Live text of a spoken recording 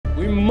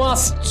We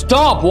must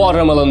stop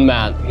Watermelon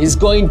Man. He's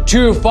going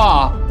too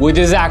far with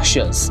his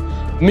actions.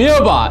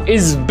 Mioba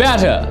is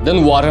better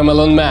than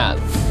Watermelon Man.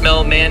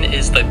 Watermelon Man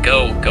is the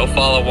GOAT. Go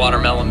follow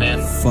Watermelon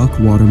Man. Fuck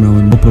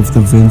Watermelon. Hope of the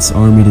Vince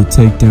army to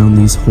take down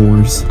these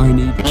whores. I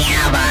need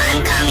Mioba,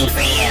 I'm coming for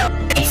you.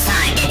 It's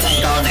time to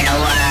take over the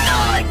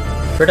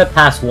world. For the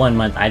past 1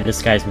 month, I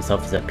disguised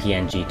myself as a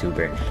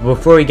PngTuber.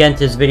 Before we get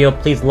into this video,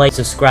 please like,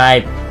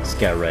 subscribe. Let's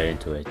get right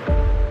into it.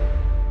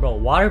 Bro,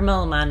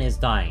 Watermelon Man is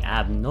dying. I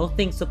have no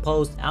things to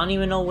post. I don't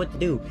even know what to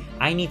do.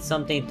 I need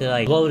something to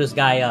like blow this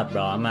guy up,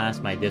 bro. I'm gonna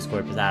ask my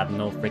Discord because I have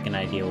no freaking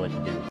idea what to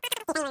do.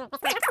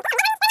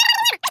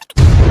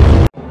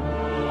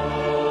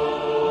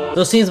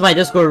 So it seems my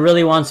Discord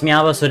really wants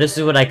Meow, so this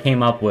is what I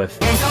came up with.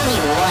 There's only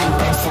one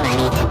person I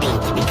need to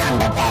beat to become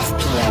the best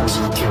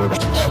PngTuber.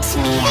 It's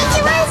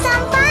Meow.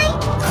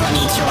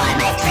 Konnichiwa,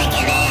 my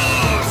freaking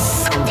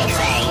ass. I'm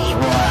declaring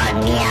war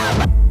on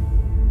Meow.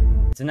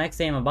 It's the next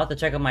day. I'm about to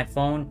check on my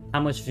phone.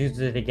 How much views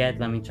did it get?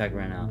 Let me check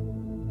right now.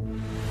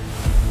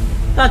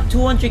 Got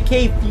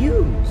 200k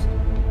views!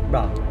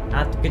 Bro, I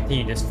have to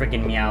continue this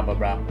freaking Meowba,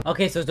 bro.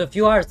 Okay, so it's a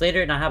few hours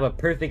later and I have a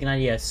perfect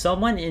idea.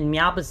 Someone in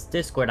Meowba's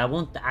Discord, I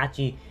won't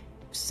actually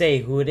say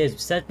who it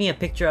is, sent me a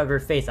picture of her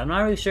face. I'm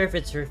not really sure if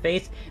it's her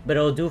face, but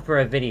it'll do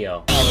for a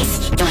video.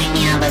 Join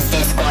Meowba's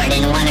Discord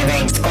and one of her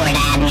Discord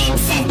admins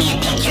sent me a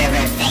picture of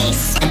her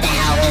face. What the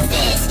hell was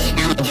this?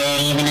 Do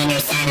you even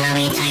understand how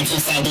many times she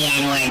said the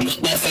N-word?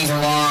 This is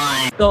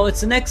war. So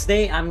it's the next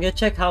day. I'm gonna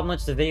check how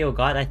much the video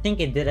got. I think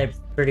it did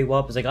pretty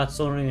well because I got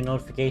so many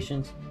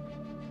notifications.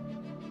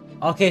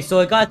 Okay, so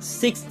it got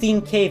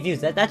 16k views.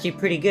 That's actually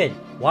pretty good.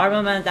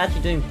 Watermelon Man's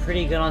actually doing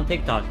pretty good on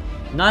TikTok.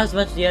 Not as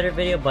much as the other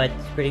video, but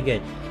it's pretty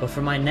good. But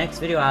for my next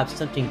video, I have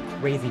something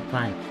crazy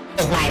planned.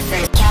 This is my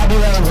first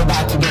Cabulon's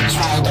about to be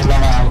trying to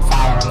run our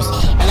followers.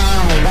 And I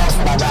only go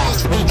for the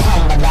best.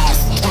 Become the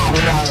best.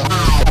 Cabulon,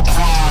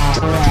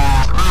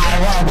 I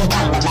will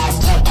become the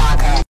best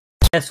TikToker.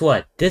 Guess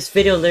what? This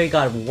video literally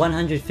got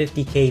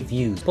 150k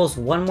views. Post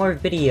one more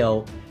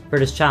video for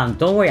this challenge.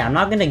 Don't worry, I'm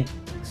not gonna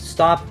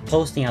stop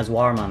posting as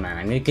Watermelon Man.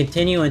 I'm gonna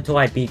continue until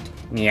I beat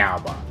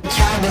Meowba.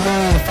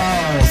 Cabulon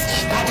followers.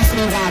 That just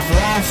means I have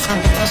less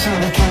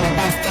competition to become the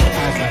best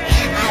TikToker.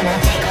 I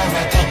will take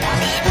over TikTok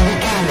and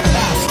become the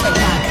best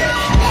TikToker.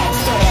 Let's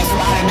do this,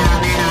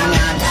 Watermelon Man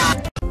on top.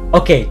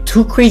 Okay,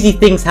 two crazy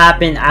things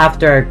happened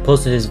after I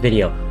posted this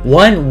video.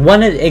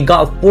 One, it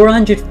got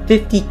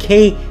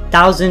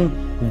 450,000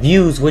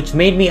 views, which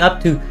made me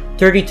up to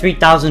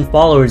 33,000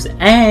 followers,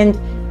 and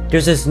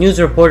there's this news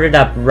reporter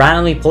that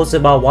randomly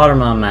posted about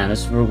Watermelon Man.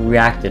 Let's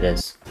react to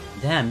this.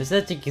 Damn, this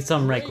is actually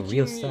some like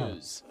real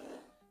stuff.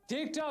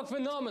 TikTok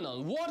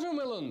phenomenon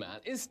Watermelon Man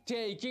is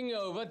taking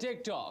over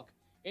TikTok.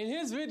 In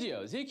his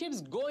videos, he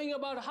keeps going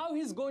about how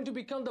he's going to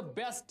become the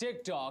best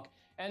TikTok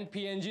and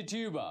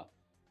PngTuber.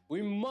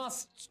 We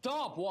must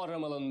stop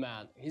Watermelon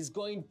Man. He's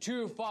going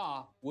too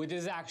far with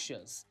his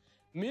actions.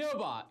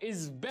 Mioba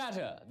is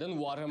better than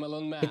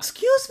Watermelon Man.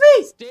 Excuse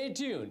me? Stay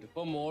tuned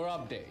for more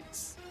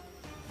updates.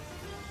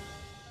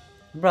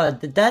 Bro,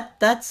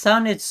 that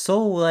sounded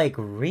so like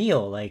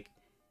real. Like,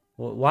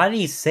 why did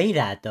he say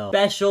that though?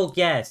 Special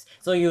guest.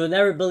 So you'll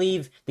never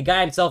believe the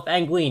guy himself,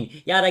 Anguin.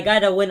 Yeah, the guy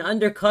that went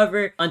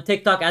undercover on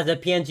TikTok as a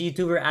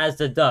PngTuber as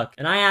the duck.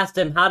 And I asked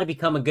him how to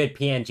become a good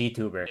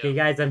PngTuber. Yeah. Okay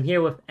guys, I'm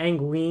here with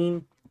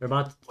Anguin. We're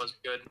about to... What's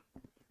good?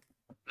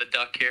 The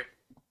duck here.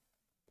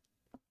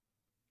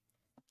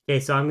 Okay,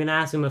 so I'm gonna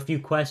ask him a few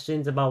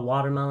questions about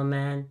Watermelon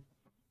Man.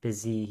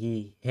 Because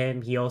he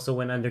also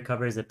went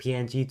undercover as a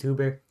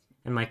PngTuber.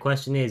 And my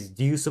question is,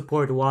 do you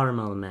support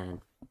Watermelon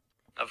Man?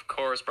 Of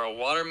course, bro.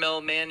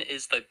 Watermelon Man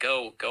is the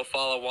GOAT. Go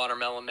follow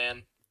Watermelon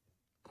Man.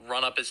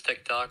 Run up his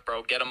TikTok,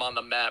 bro. Get him on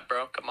the map,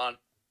 bro. Come on.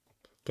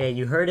 Okay,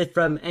 you heard it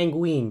from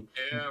Anguin.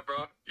 Yeah,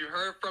 bro. You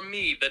heard from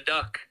me, the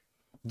duck.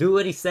 Do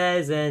what he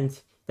says, and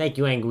thank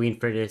you, Anguin,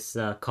 for this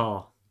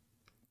call.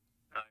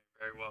 You're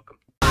very welcome.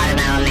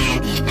 Watermelon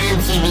Man, I'm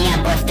teaming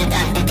up with the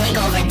duck to take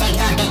over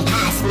TikTok and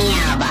pass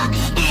Meowba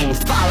and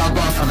follow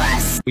both of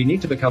us. We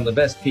need to become the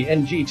best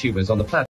PngTubers on the platform.